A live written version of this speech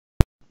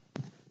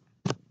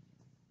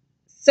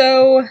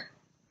So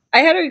I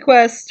had a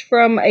request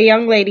from a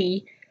young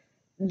lady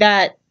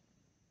that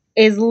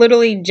is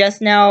literally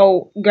just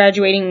now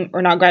graduating,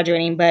 or not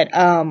graduating, but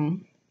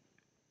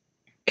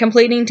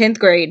completing 10th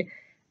grade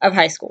of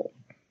high school.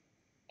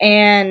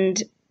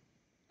 And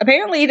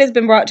apparently it has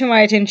been brought to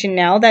my attention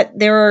now that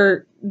there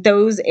are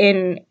those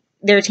in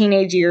their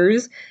teenage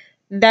years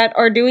that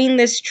are doing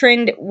this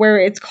trend where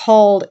it's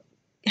called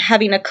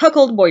having a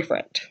cuckold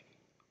boyfriend.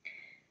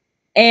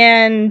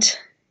 And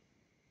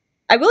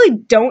I really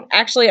don't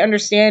actually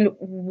understand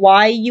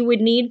why you would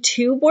need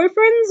two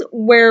boyfriends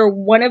where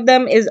one of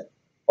them is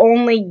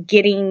only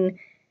getting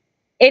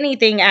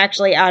anything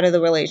actually out of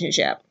the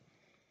relationship.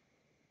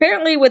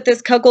 Apparently with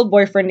this cuckold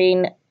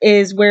boyfriending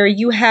is where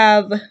you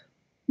have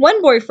one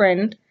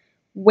boyfriend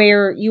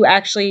where you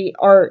actually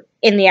are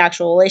in the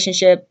actual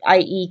relationship,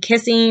 i.e.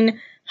 kissing,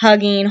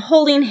 hugging,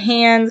 holding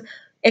hands,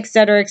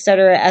 etc.,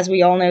 etc. As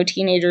we all know,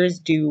 teenagers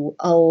do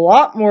a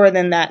lot more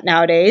than that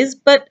nowadays,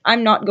 but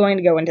I'm not going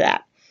to go into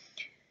that.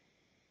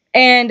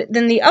 And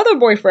then the other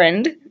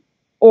boyfriend,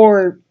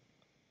 or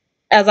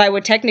as I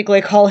would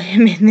technically call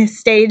him in this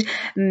stage,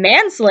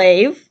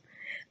 manslave,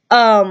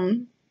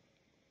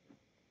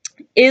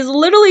 is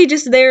literally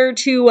just there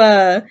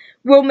to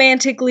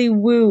romantically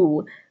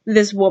woo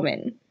this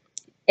woman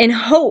in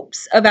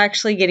hopes of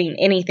actually getting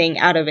anything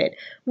out of it.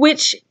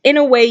 Which, in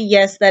a way,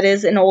 yes, that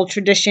is an old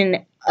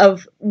tradition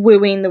of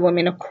wooing the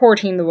woman, of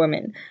courting the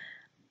woman,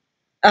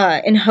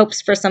 in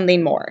hopes for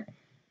something more.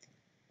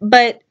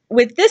 But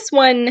with this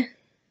one,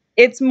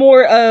 it's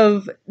more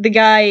of the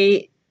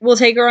guy will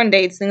take her on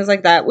dates, things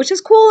like that, which is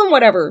cool and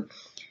whatever.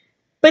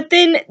 But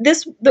then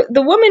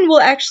the woman will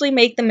actually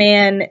make the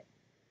man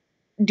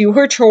do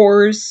her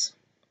chores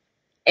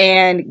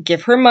and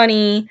give her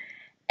money,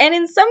 and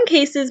in some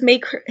cases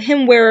make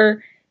him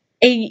wear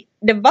a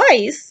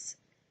device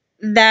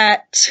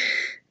that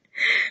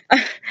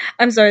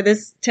I'm sorry,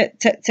 this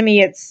to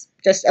me it's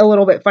just a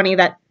little bit funny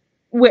that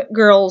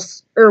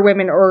girls or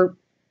women or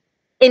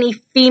any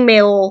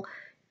female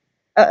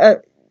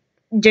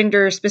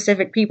gender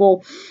specific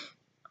people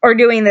are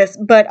doing this,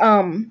 but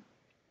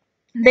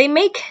they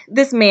make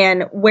this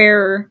man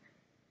wear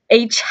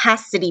a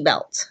chastity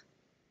belt.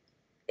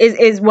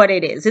 Is what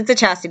it is. It's a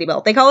chastity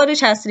belt. They call it a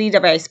chastity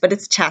device, but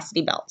it's a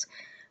chastity belt.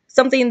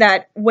 Something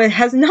that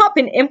has not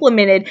been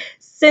implemented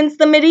since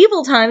the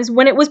medieval times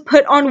when it was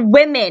put on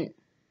women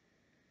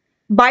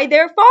by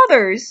their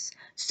fathers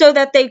so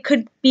that they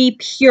could be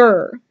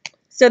pure,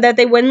 so that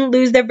they wouldn't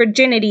lose their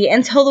virginity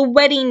until the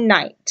wedding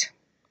night.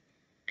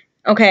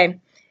 Okay.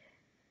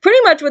 Pretty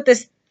much what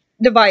this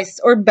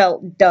device or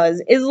belt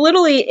does is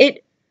literally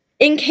it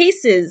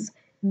encases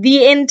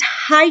the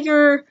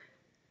entire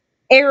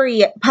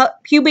area,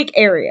 pubic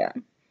area,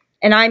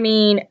 and I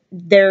mean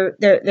their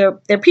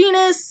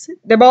penis,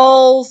 their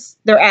balls,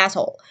 their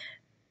asshole.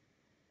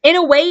 In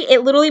a way,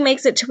 it literally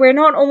makes it to where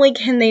not only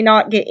can they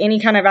not get any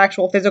kind of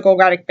actual physical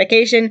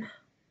gratification,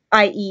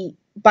 i.e.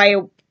 by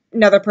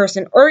another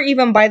person or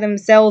even by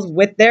themselves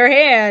with their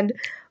hand,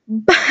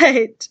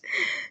 but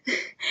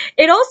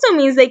it also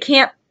means they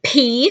can't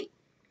pee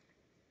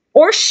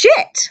or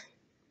shit.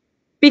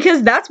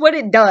 Because that's what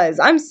it does.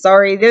 I'm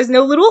sorry. There's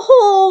no little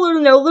hole or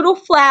no little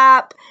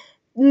flap.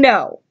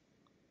 No.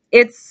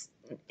 It's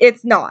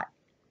not.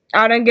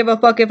 I don't give a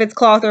fuck if it's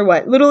cloth or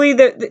what. Literally,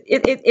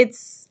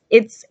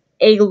 it's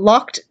a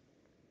locked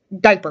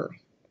diaper.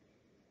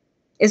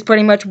 Is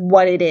pretty much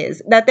what it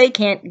is. That they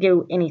can't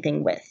do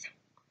anything with.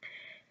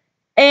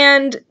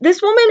 And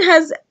this woman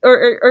has,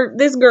 or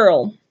this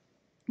girl.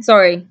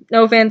 Sorry,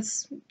 no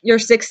offense. You're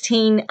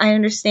 16. I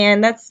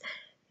understand. That's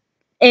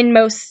in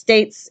most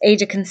states,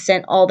 age of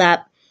consent, all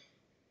that.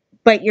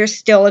 But you're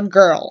still a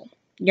girl.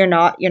 You're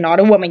not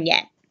a woman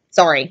yet.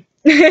 Sorry.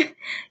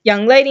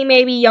 Young lady,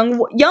 maybe. Young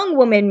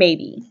woman,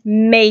 maybe.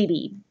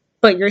 Maybe.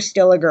 But you're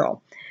still a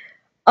girl.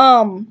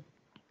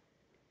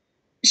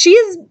 She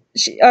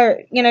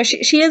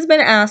has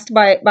been asked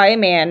by a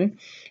man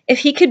if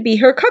he could be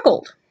her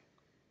cuckold.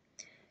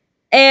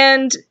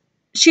 And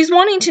she's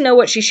wanting to know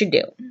what she should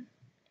do.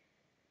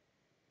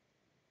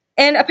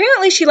 And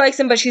apparently she likes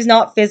him, but she's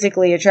not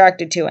physically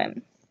attracted to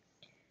him.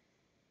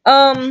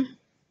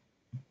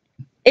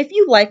 If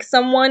you like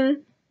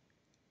someone,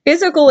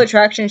 physical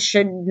attraction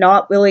should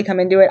not really come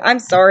into it. I'm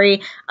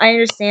sorry. I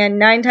understand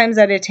 9 times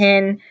out of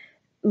 10,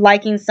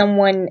 liking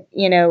someone,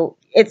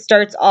 it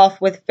starts off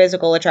with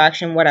physical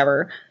attraction,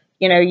 whatever.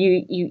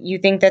 You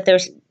think that they're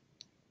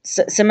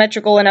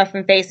symmetrical enough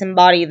in face and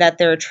body that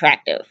they're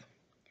attractive.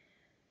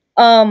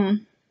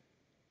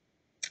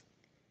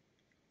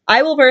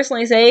 I will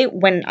personally say,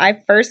 when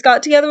I first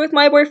got together with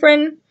my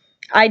boyfriend,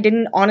 I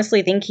didn't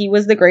honestly think he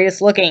was the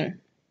greatest looking.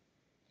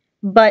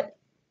 But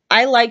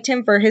I liked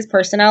him for his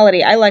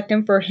personality. I liked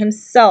him for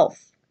himself.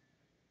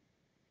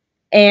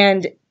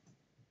 And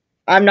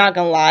I'm not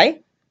gonna lie,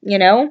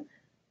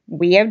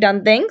 we have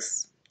done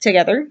things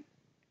together,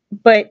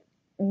 but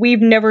we've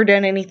never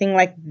done anything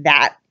like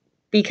that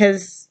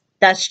because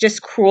that's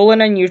just cruel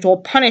and unusual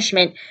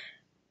punishment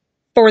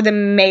for the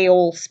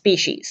male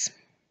species.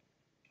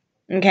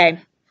 Okay.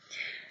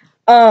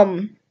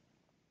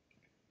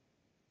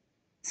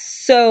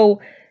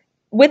 So,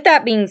 with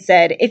that being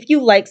said, if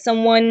you like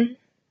someone,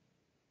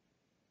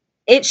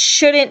 it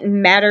shouldn't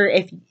matter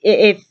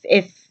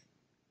if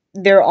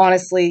they're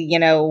honestly, you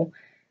know,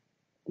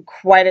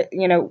 quite,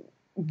 you know,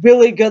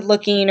 really good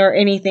looking or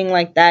anything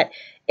like that.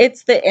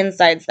 It's the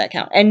insides that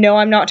count. And no,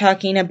 I'm not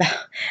talking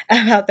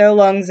about their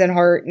lungs and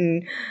heart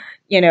and,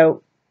 you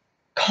know,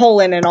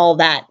 colon and all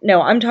that.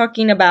 No, I'm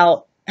talking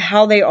about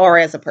how they are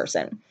as a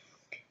person.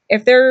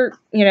 If they're,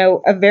 you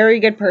know, a very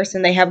good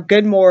person, they have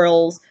good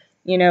morals,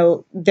 you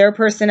know, their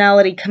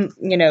personality,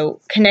 you know,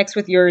 connects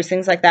with yours,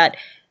 things like that,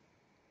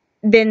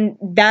 then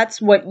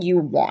that's what you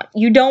want.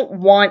 You don't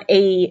want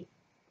a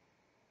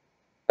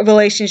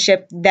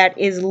relationship that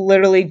is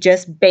literally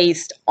just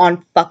based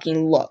on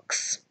fucking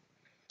looks.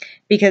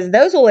 Because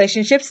those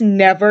relationships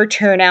never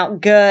turn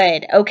out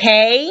good,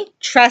 okay?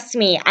 Trust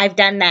me, I've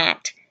done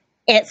that.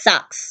 It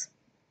sucks.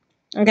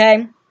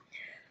 Okay?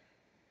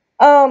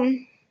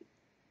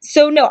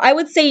 So no, I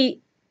would say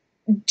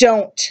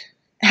don't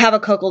have a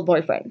cuckold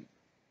boyfriend.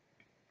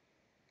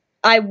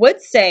 I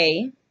would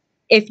say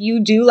if you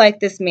do like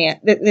this man,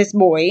 this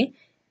boy,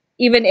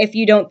 even if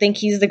you don't think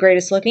he's the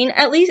greatest looking,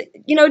 at least,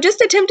 you know,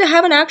 just attempt to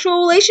have an actual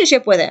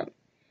relationship with him.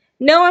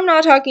 No, I'm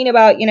not talking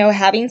about, you know,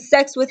 having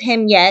sex with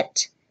him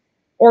yet,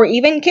 or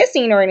even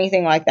kissing or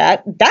anything like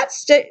that.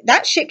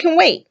 That shit can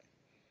wait.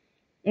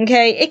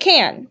 Okay, it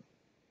can.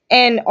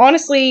 And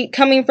honestly,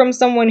 coming from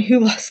someone who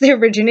lost their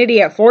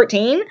virginity at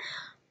 14,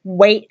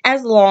 wait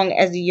as long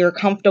as you're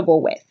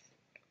comfortable with.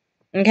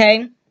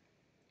 Okay?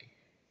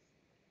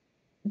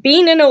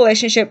 Being in a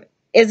relationship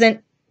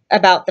isn't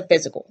about the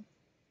physical.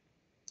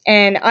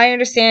 And I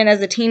understand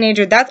as a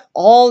teenager, that's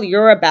all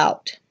you're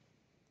about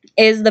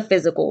is the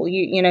physical.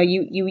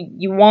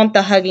 You want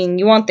the hugging,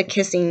 you want the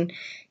kissing,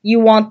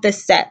 you want the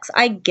sex.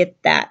 I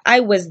get that.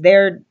 I was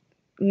there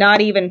not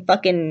even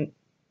fucking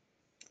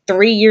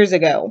 3 years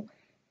ago.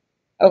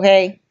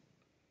 Okay?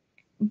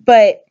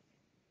 But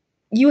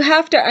you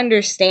have to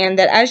understand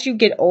that as you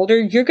get older,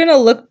 you're going to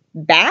look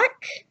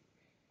back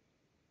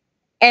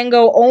and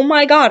go, "Oh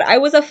my God, I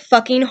was a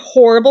fucking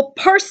horrible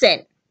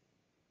person."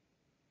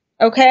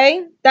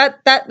 Okay?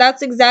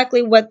 That's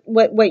exactly what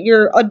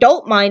your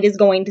adult mind is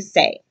going to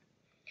say.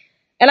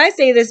 And I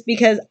say this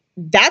because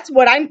that's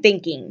what I'm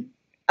thinking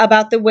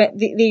about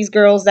these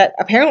girls that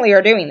apparently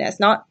are doing this.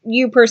 Not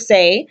you per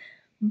se,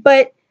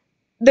 but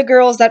the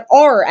girls that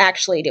are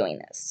actually doing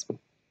this.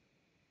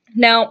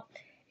 Now,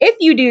 if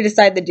you do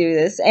decide to do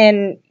this,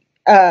 and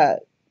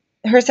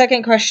her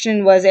second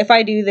question was, if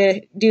I do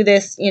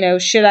this, you know,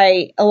 should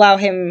I allow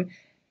him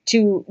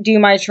to do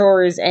my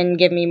chores and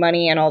give me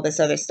money and all this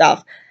other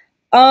stuff?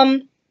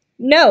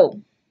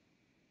 No.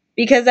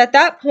 Because at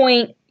that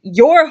point,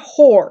 you're a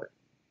whore.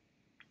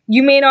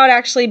 You may not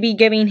actually be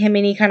giving him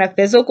any kind of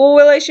physical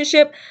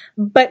relationship,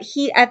 but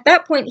at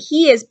that point,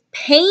 he is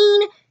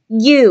paying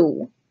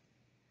you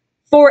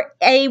for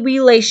a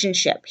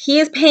relationship. He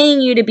is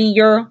paying you to be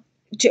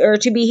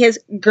to be his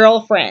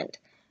girlfriend.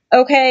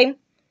 Okay?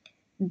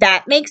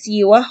 That makes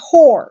you a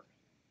whore.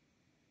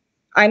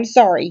 I'm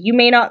sorry. You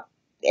may not,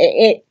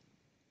 it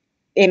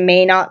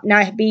may not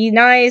be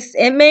nice.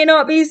 It may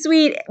not be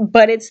sweet,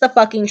 but it's the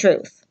fucking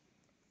truth.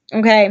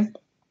 Okay?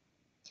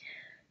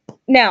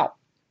 Now,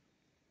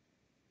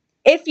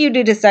 if you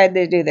do decide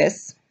to do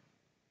this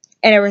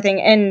and everything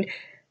and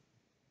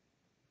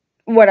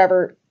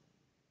whatever,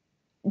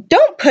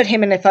 don't put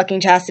him in a fucking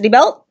chastity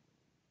belt.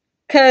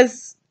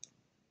 Because,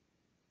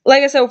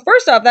 like I said,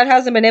 first off, that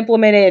hasn't been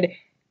implemented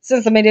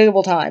since the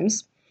medieval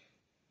times.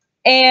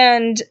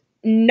 And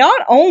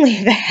not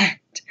only that,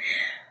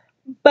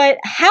 but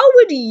how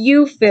would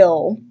you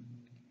feel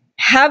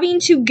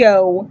having to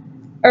go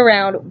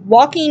around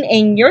walking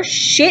in your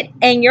shit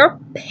and your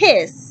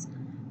piss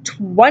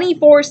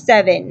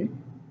 24/7,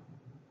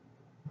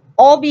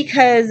 all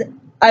because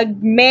a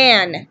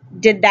man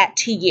did that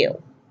to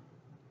you?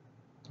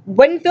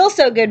 Wouldn't feel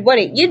so good, would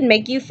it? You'd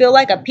make you feel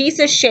like a piece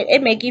of shit.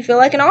 It'd make you feel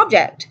like an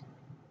object.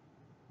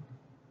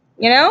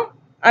 You know?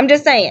 I'm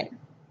just saying.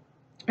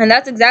 And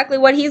that's exactly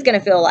what he's going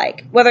to feel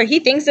like. Whether he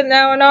thinks it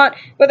now or not,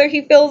 whether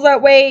he feels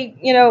that way,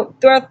 you know,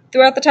 throughout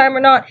the time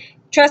or not,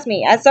 trust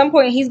me, at some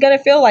point he's going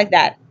to feel like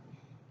that.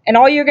 And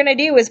all you're going to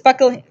do is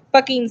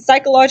fucking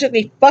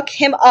psychologically fuck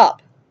him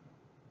up.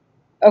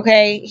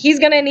 Okay? He's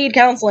going to need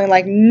counseling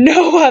like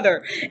no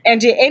other. And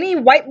to any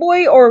white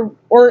boy or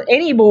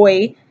any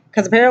boy,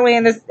 because apparently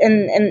in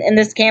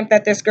this camp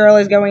that this girl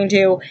is going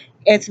to,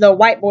 it's the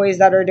white boys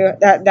that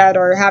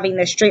are having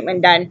this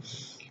treatment done.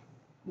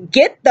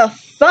 Get the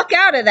fuck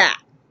out of that.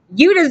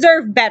 You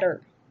deserve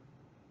better.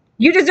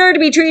 You deserve to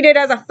be treated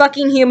as a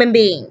fucking human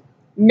being,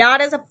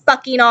 not as a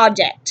fucking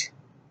object.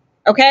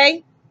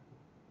 Okay?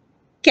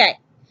 Okay.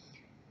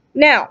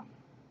 Now,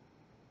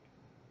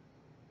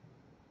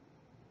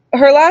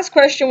 her last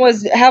question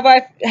was, have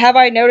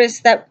I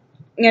noticed that,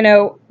 you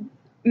know,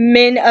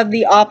 men of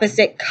the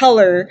opposite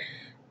color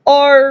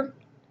are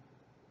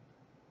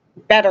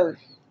better?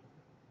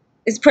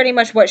 Is pretty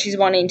much what she's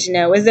wanting to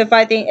know. Is if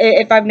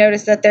I've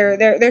noticed that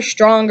they're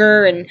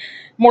stronger and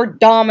more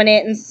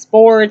dominant in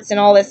sports and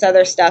all this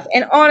other stuff.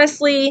 And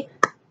honestly,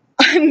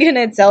 I'm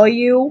gonna tell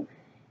you,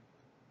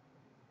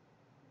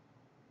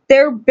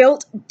 they're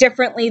built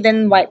differently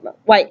than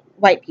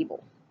white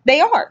people.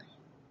 They are.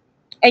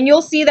 And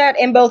you'll see that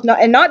in both,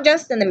 and not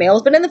just in the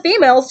males, but in the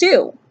females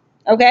too.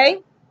 Okay?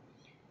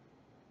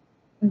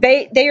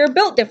 They are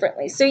built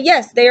differently. So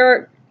yes, they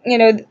are,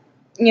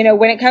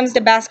 when it comes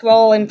to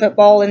basketball and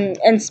football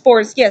and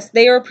sports, yes,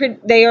 they are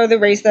the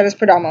race that is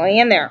predominantly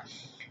in there.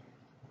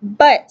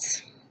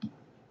 But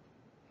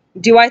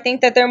do I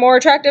think that they're more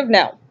attractive?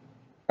 No.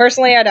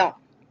 Personally, I don't.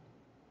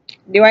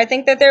 Do I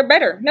think that they're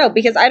better? No,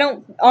 because I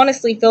don't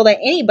honestly feel that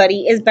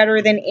anybody is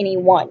better than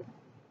anyone.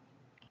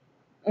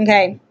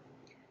 Okay?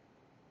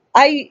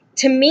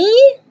 To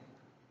me,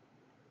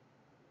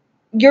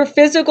 your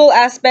physical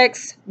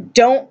aspects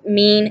don't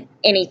mean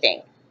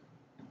anything.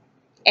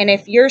 And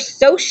if you're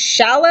so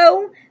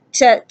shallow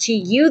to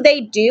you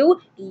they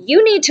do,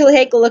 you need to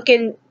take a look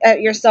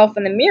at yourself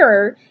in the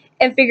mirror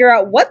and figure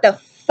out what the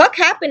fuck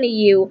happened to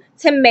you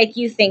to make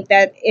you think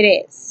that it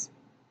is.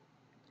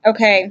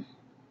 Okay?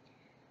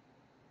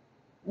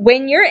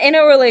 When you're in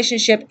a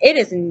relationship, it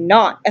is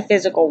not a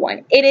physical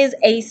one. It is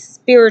a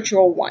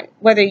spiritual one.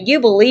 Whether you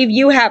believe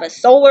you have a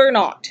soul or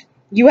not.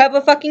 You have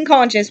a fucking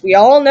conscience. We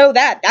all know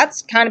that.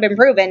 That's kind of been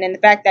proven in the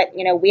fact that,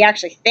 we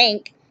actually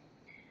think.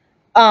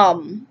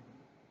 But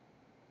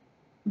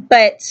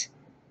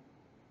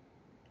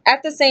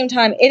at the same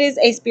time, it is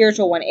a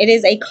spiritual one. It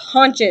is a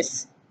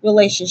conscious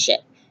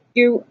relationship.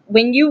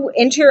 When you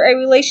enter a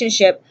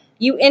relationship,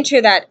 you enter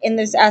that in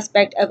this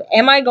aspect of,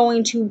 am I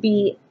going to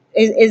be,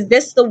 is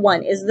this the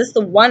one? Is this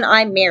the one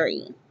I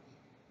marry?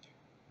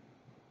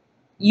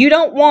 You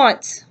don't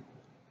want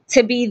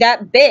to be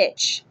that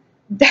bitch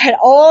that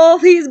all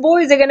these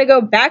boys are going to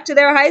go back to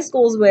their high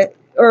schools with,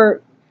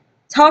 or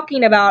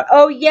talking about,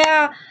 oh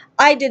yeah,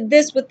 I did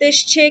this with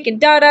this chick and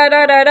da da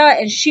da da da,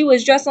 and she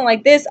was dressing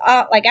like this,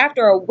 like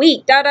after a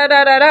week, da da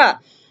da da da.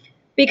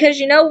 Because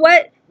you know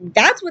what?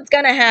 That's what's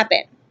gonna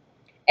happen.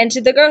 And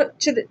to the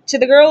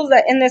girls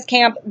that in this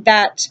camp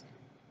that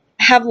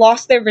have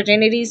lost their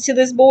virginities to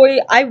this boy,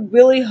 I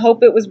really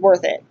hope it was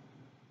worth it.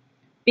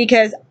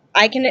 Because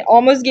I can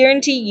almost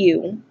guarantee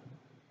you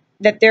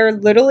that they're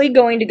literally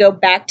going to go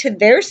back to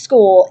their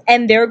school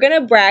and they're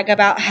gonna brag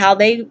about how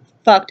they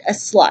fucked a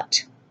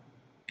slut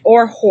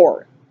or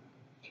whore.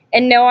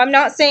 And no, I'm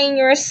not saying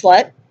you're a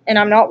slut, and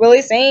I'm not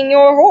really saying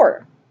you're a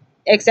whore,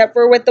 except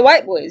for with the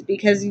white boys,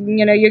 because,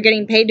 you're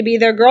getting paid to be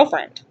their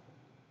girlfriend.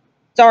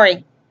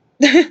 Sorry.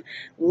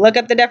 Look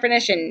up the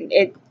definition.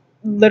 It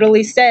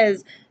literally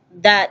says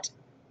that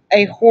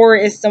a whore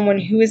is someone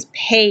who is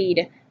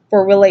paid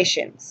for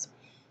relations.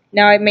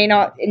 Now,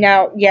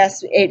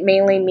 yes, it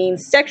mainly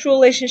means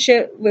sexual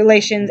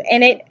relations,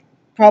 and it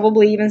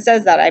probably even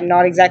says that. I'm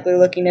not exactly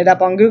looking it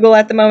up on Google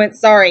at the moment,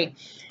 sorry.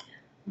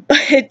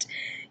 But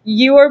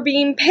you are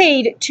being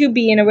paid to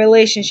be in a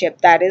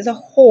relationship. That is a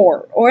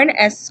whore or an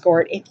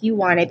escort if you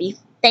want to be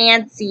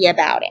fancy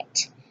about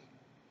it.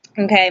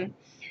 Okay?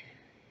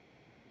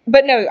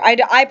 But no,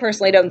 I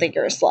personally don't think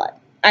you're a slut.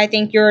 I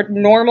think you're a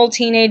normal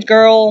teenage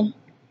girl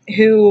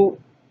who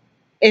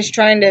is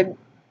trying to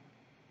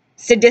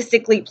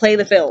sadistically play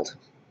the field.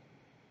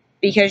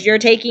 Because you're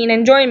taking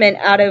enjoyment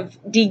out of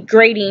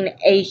degrading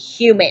a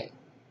human.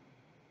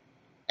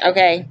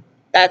 Okay?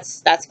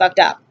 That's fucked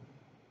up.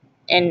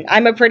 And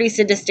I'm a pretty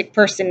sadistic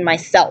person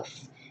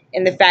myself,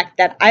 in the fact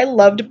that I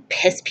love to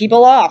piss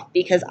people off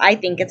because I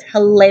think it's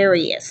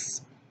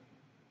hilarious.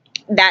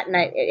 That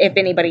night, if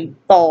anybody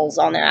falls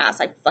on their ass,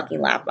 I fucking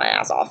laugh my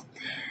ass off.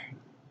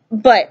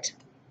 But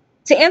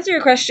to answer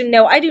your question,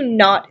 no, I do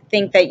not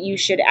think that you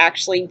should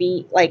actually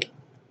be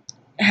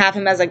have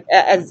him as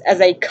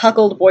a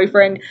cuckold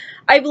boyfriend.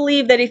 I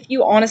believe that if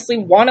you honestly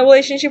want a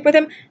relationship with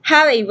him,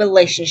 have a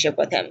relationship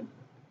with him,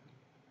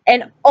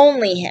 and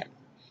only him.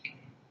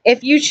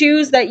 If you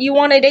choose that you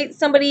want to date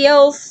somebody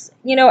else,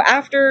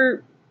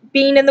 after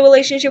being in the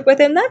relationship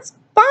with him, that's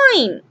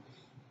fine.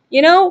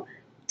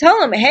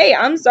 Tell him, hey,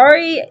 I'm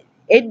sorry,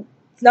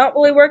 it's not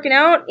really working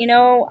out.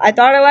 I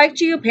thought I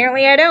liked you.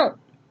 Apparently I don't.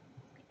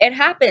 It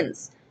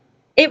happens.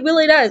 It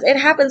really does. It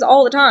happens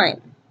all the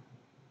time.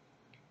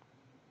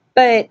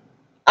 But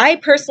I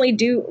personally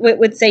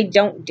would say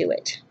don't do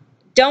it.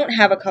 Don't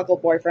have a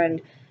cuckold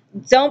boyfriend.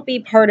 Don't be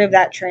part of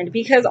that trend,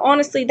 because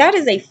honestly, that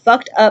is a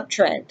fucked up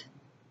trend.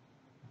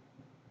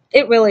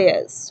 It really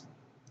is.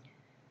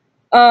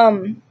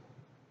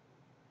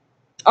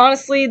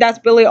 Honestly, that's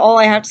really all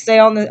I have to say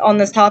on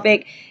this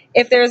topic.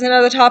 If there's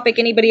another topic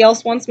anybody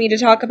else wants me to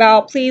talk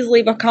about, please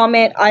leave a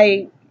comment.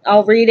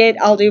 I'll read it.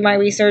 I'll do my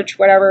research,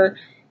 whatever,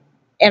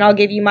 and I'll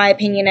give you my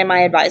opinion and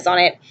my advice on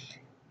it.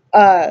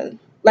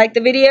 Like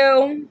the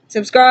video,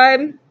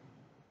 subscribe.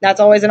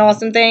 That's always an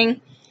awesome thing.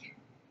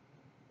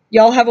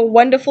 Y'all have a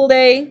wonderful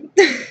day,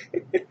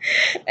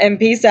 and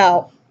peace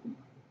out.